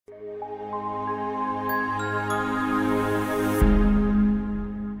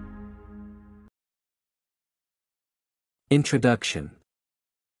Introduction.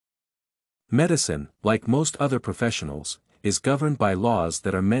 Medicine, like most other professionals, is governed by laws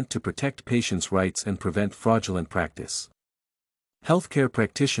that are meant to protect patients' rights and prevent fraudulent practice. Healthcare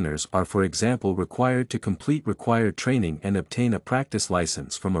practitioners are, for example, required to complete required training and obtain a practice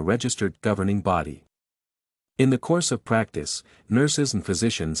license from a registered governing body. In the course of practice, nurses and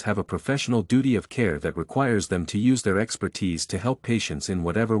physicians have a professional duty of care that requires them to use their expertise to help patients in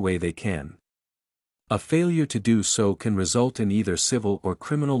whatever way they can. A failure to do so can result in either civil or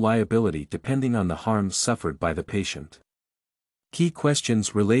criminal liability depending on the harms suffered by the patient. Key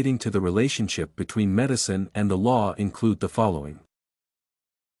questions relating to the relationship between medicine and the law include the following.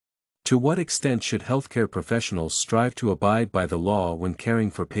 To what extent should healthcare professionals strive to abide by the law when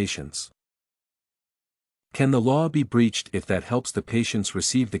caring for patients? Can the law be breached if that helps the patients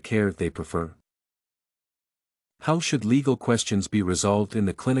receive the care they prefer? How should legal questions be resolved in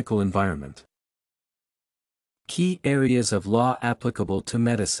the clinical environment? Key areas of law applicable to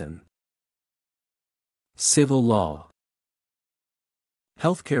medicine. Civil law.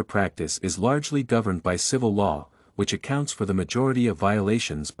 Healthcare practice is largely governed by civil law, which accounts for the majority of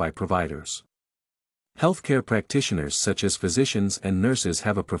violations by providers. Healthcare practitioners such as physicians and nurses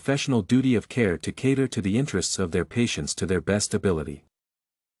have a professional duty of care to cater to the interests of their patients to their best ability.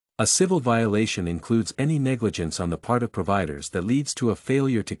 A civil violation includes any negligence on the part of providers that leads to a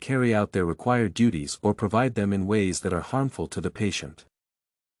failure to carry out their required duties or provide them in ways that are harmful to the patient.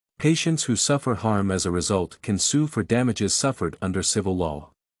 Patients who suffer harm as a result can sue for damages suffered under civil law.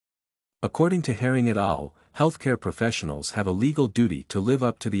 According to Herring et al., healthcare professionals have a legal duty to live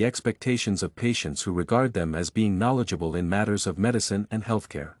up to the expectations of patients who regard them as being knowledgeable in matters of medicine and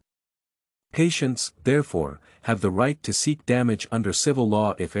healthcare. Patients, therefore, have the right to seek damage under civil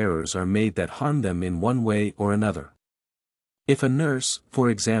law if errors are made that harm them in one way or another. If a nurse, for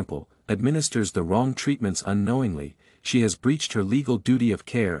example, administers the wrong treatments unknowingly, she has breached her legal duty of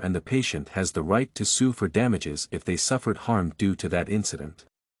care and the patient has the right to sue for damages if they suffered harm due to that incident.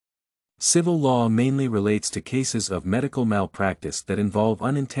 Civil law mainly relates to cases of medical malpractice that involve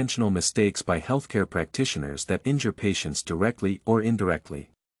unintentional mistakes by healthcare practitioners that injure patients directly or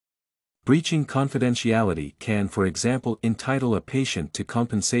indirectly. Breaching confidentiality can, for example, entitle a patient to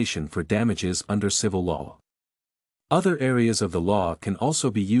compensation for damages under civil law. Other areas of the law can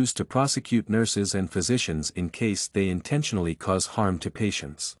also be used to prosecute nurses and physicians in case they intentionally cause harm to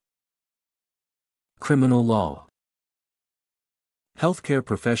patients. Criminal law. Healthcare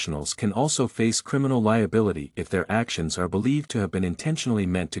professionals can also face criminal liability if their actions are believed to have been intentionally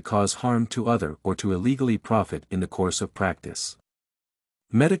meant to cause harm to others or to illegally profit in the course of practice.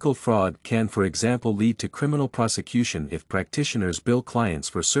 Medical fraud can, for example, lead to criminal prosecution if practitioners bill clients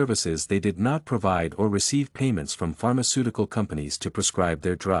for services they did not provide or receive payments from pharmaceutical companies to prescribe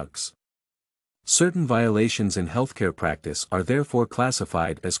their drugs. Certain violations in healthcare practice are therefore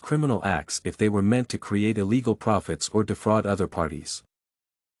classified as criminal acts if they were meant to create illegal profits or defraud other parties.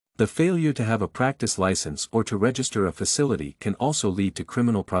 The failure to have a practice license or to register a facility can also lead to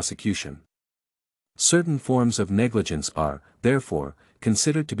criminal prosecution. Certain forms of negligence are, therefore,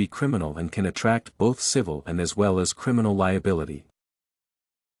 considered to be criminal and can attract both civil and as well as criminal liability.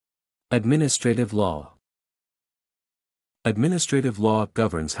 Administrative law. Administrative law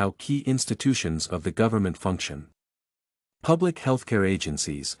governs how key institutions of the government function. Public healthcare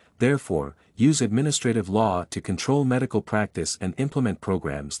agencies, therefore, use administrative law to control medical practice and implement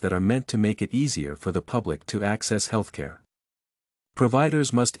programs that are meant to make it easier for the public to access healthcare.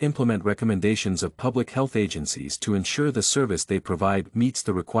 Providers must implement recommendations of public health agencies to ensure the service they provide meets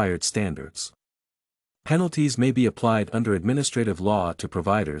the required standards. Penalties may be applied under administrative law to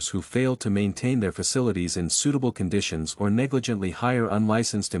providers who fail to maintain their facilities in suitable conditions or negligently hire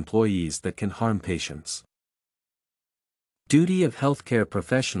unlicensed employees that can harm patients. Duty of healthcare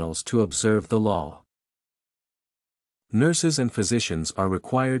professionals to observe the law. Nurses and physicians are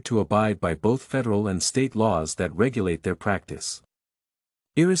required to abide by both federal and state laws that regulate their practice.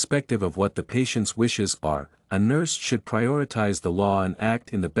 Irrespective of what the patient's wishes are, a nurse should prioritize the law and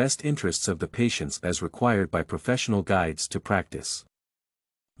act in the best interests of the patients as required by professional guides to practice.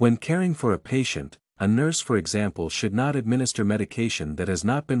 When caring for a patient, a nurse, for example, should not administer medication that has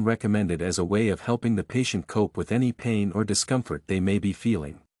not been recommended as a way of helping the patient cope with any pain or discomfort they may be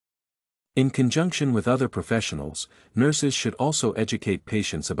feeling. In conjunction with other professionals, nurses should also educate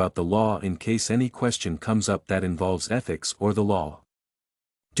patients about the law in case any question comes up that involves ethics or the law.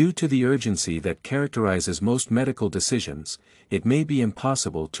 Due to the urgency that characterizes most medical decisions, it may be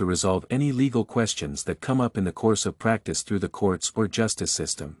impossible to resolve any legal questions that come up in the course of practice through the courts or justice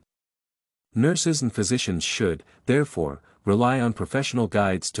system. Nurses and physicians should, therefore, rely on professional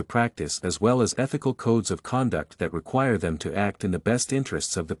guides to practice as well as ethical codes of conduct that require them to act in the best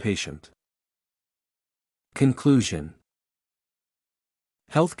interests of the patient. Conclusion.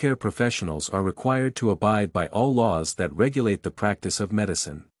 Healthcare professionals are required to abide by all laws that regulate the practice of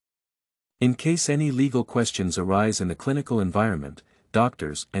medicine. In case any legal questions arise in the clinical environment,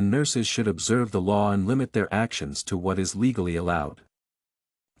 doctors and nurses should observe the law and limit their actions to what is legally allowed.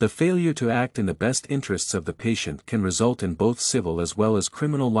 The failure to act in the best interests of the patient can result in both civil as well as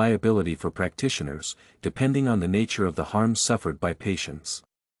criminal liability for practitioners, depending on the nature of the harm suffered by patients.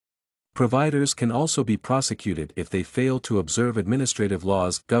 Providers can also be prosecuted if they fail to observe administrative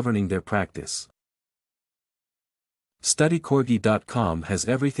laws governing their practice. StudyCorgi.com has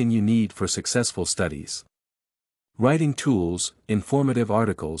everything you need for successful studies. Writing tools, informative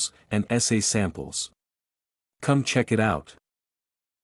articles, and essay samples. Come check it out.